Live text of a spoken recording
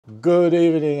Good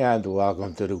evening and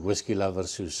welcome to the Whiskey Lovers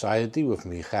Society with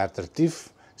me, Gert Retief,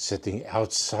 sitting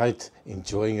outside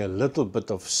enjoying a little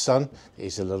bit of sun.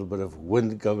 There's a little bit of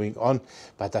wind going on,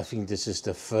 but I think this is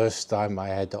the first time I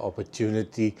had the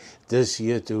opportunity this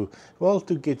year to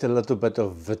get a little bit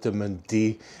of vitamin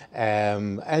D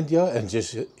and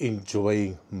just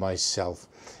enjoying myself.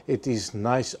 It is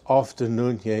nice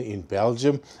afternoon here in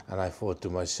Belgium, and I thought to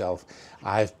myself,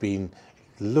 I've been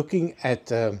looking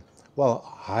at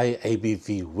high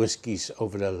ABV whiskies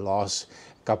over the last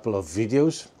couple of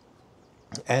videos,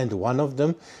 and one of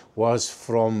them was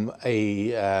from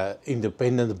a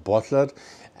independent bottler,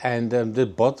 and the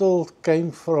bottle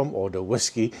came from, or the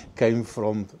whiskey came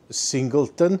from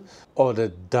Singleton, or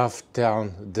the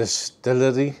Dufftown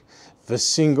distillery, the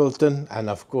Singleton. And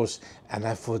of course, and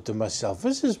I thought to myself,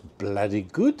 this is bloody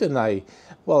good. And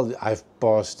I've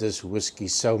passed this whiskey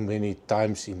so many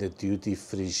times in the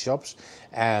duty-free shops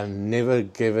and never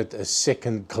gave it a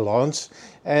second glance.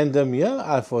 And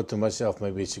I thought to myself,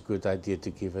 maybe it's a good idea to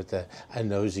give it a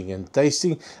nosing and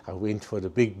tasting. I went for the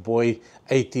big boy,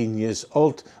 18 years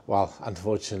old. Well,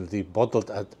 unfortunately,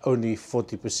 bottled at only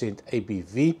 40%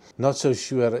 ABV. Not so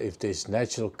sure if there's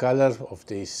natural color, if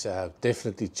there's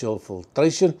definitely chill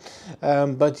filtration.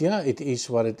 But yeah, it is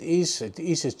what it is. It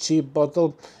is a cheap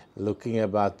bottle, looking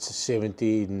about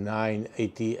 79,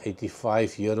 80, 85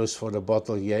 euros for the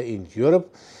bottle here in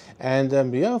Europe. And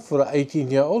for an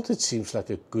 18-year-old, it seems like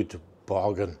a good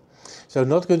bargain. So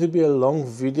not going to be a long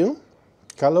video.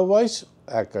 Color-wise,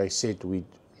 like I said, we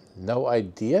no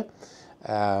idea.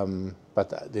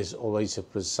 But there's always a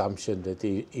presumption that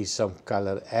there is some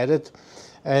color added.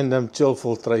 And chill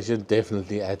filtration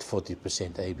definitely at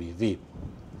 40% ABV.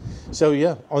 So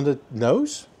yeah, on the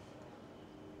nose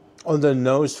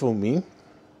for me,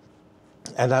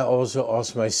 and I also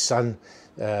asked my son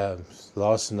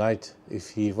last night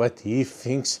what he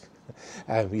thinks.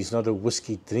 He's not a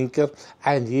whiskey drinker,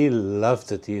 and he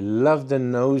loved it. He loved the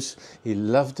nose, he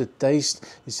loved the taste.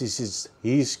 This is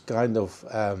his kind of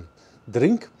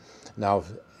drink. Now,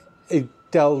 it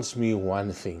tells me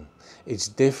one thing. It's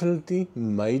definitely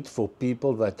made for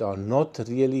people that are not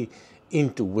really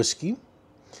into whiskey.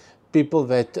 People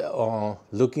that are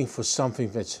looking for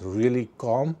something that's really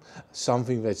calm,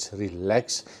 something that's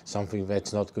relaxed, something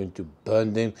that's not going to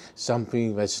burn them,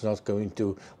 something that's not going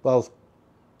to,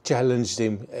 challenge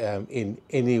them in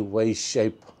any way,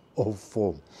 shape or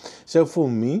form. So for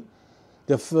me,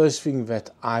 the first thing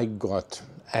that I got,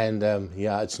 and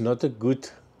it's not a good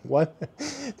one,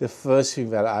 the first thing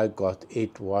that I got,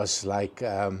 it was like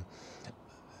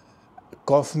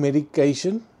cough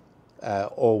medication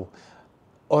or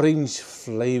orange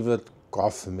flavored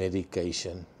cough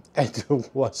medication. And it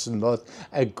was not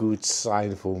a good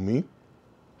sign for me.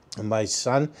 My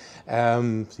son,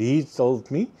 he told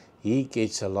me he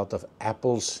gets a lot of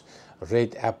apples,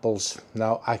 red apples.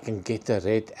 Now I can get the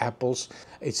red apples.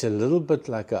 It's a little bit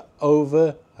like an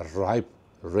overripe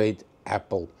red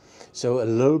apple. So a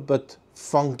little bit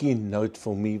funky note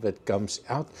for me that comes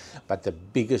out. But the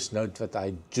biggest note that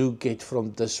I do get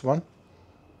from this one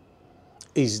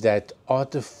is that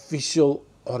artificial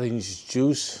orange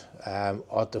juice,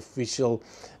 artificial,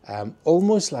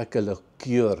 almost like a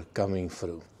liqueur coming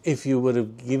through. If you would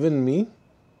have given me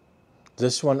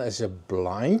this one as a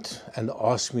blind and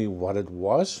asked me what it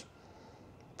was,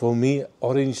 for me,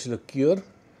 orange liqueur,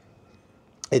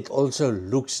 it also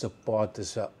looks the part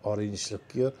as an orange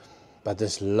liqueur, but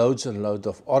there's loads and loads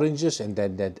of oranges and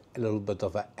then that little bit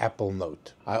of an apple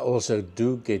note. I also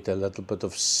do get a little bit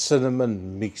of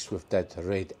cinnamon mixed with that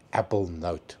red apple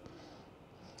note.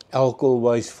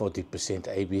 Alcohol-wise, 40%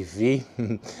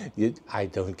 ABV. I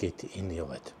don't get any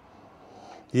of it.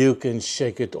 You can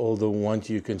shake it all the want,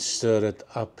 you can stir it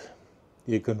up,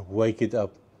 you can wake it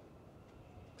up.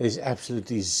 There's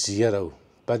absolutely zero.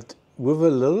 But with a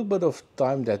little bit of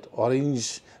time, that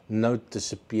orange note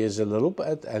disappears a little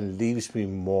bit and leaves me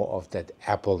more of that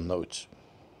apple notes.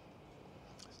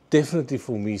 Definitely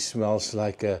for me smells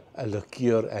like a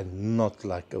liqueur and not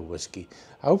like a whiskey.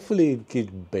 Hopefully it gets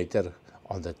better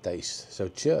on the taste. So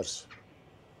cheers.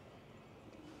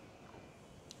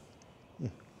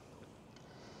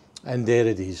 And there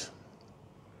it is.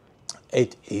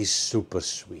 It is super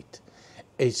sweet.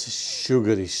 It's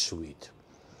sugary sweet.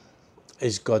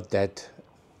 It's got that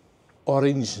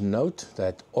orange note,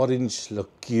 that orange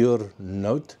liqueur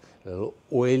note, a little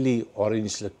oily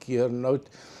orange liqueur note,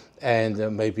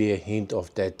 and maybe a hint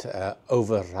of that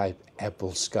overripe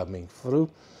apples coming through.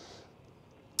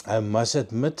 I must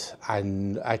admit,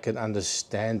 I can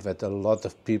understand that a lot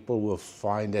of people will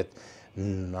find it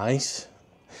nice.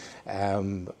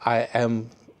 I am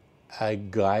a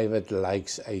guy that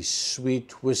likes a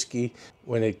sweet whiskey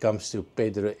when it comes to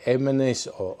Pedro Ximénez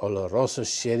or Oloroso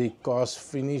Sherry Cask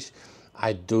Finish.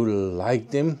 I do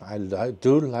like them. I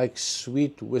do like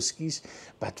sweet whiskies,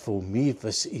 but for me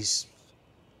this is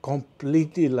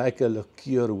completely like a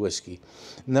liqueur whiskey.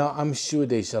 Now, I'm sure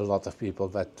there's a lot of people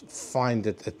that find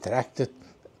it attractive.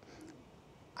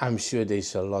 I'm sure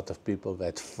there's a lot of people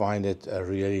that find it a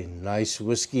really nice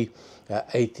whiskey, an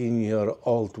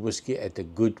 18-year-old whiskey at a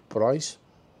good price.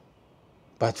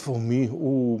 But for me,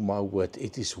 oh my word,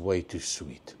 it is way too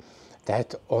sweet.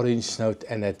 That orange note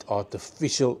and that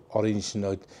artificial orange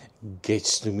note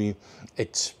gets to me.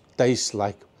 It tastes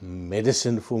like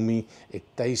medicine for me. It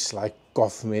tastes like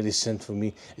cough medicine for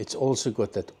me. It's also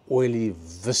got that oily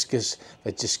viscous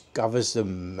that just covers the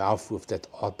mouth with that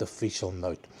artificial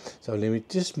note. So let me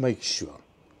just make sure.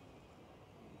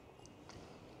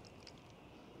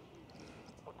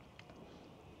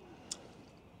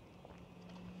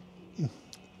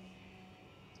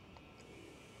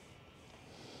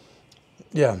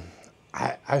 Yeah,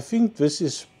 I think this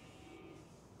is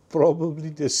probably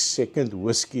the second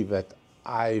whiskey that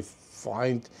I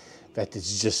find that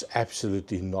it's just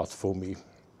absolutely not for me.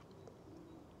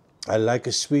 I like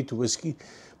a sweet whiskey,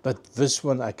 but this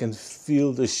one I can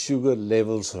feel the sugar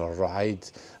levels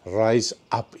rise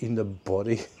up in the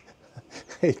body.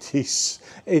 It is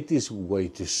way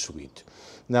too sweet.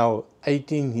 Now,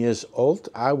 18 years old,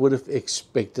 I would have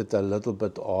expected a little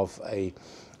bit of a,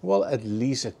 well, at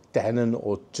least a tannin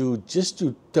or two, just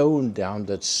to tone down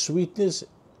that sweetness.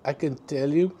 I can tell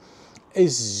you,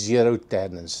 is zero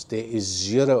tannins. There is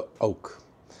zero oak.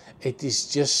 It is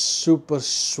just super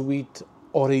sweet,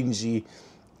 orangey.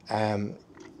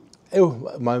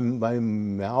 My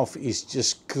mouth is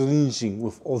just cringing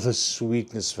with all the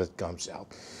sweetness that comes out.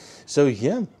 So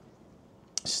yeah,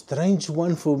 strange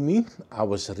one for me. I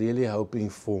was really hoping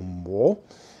for more.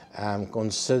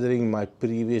 Considering my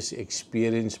previous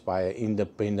experience by an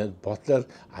independent bottler,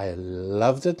 I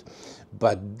loved it.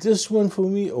 But this one for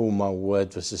me, oh my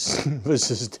word, this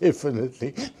is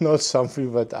definitely not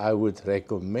something that I would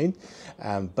recommend.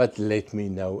 But let me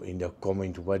know in the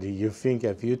comment, what do you think?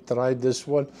 Have you tried this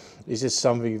one? Is it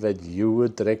something that you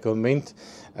would recommend?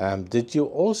 Did you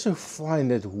also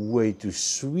find it way too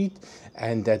sweet?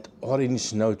 And that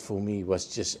orange note for me was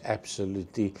just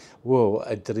absolutely, whoa,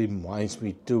 it reminds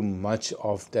me too much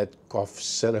of that cough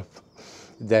syrup.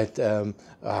 That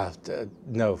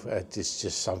no, it is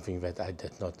just something that I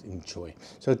did not enjoy.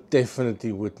 So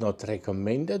definitely would not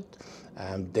recommend it.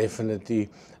 Definitely,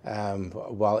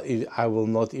 well, I will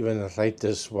not even rate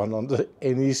this one on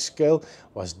any scale.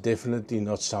 Was definitely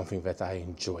not something that I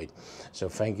enjoyed. So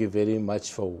thank you very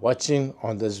much for watching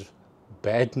on this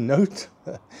bad note.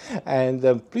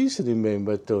 And please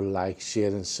remember to like, share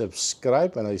and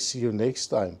subscribe, and I see you next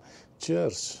time.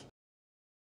 Cheers.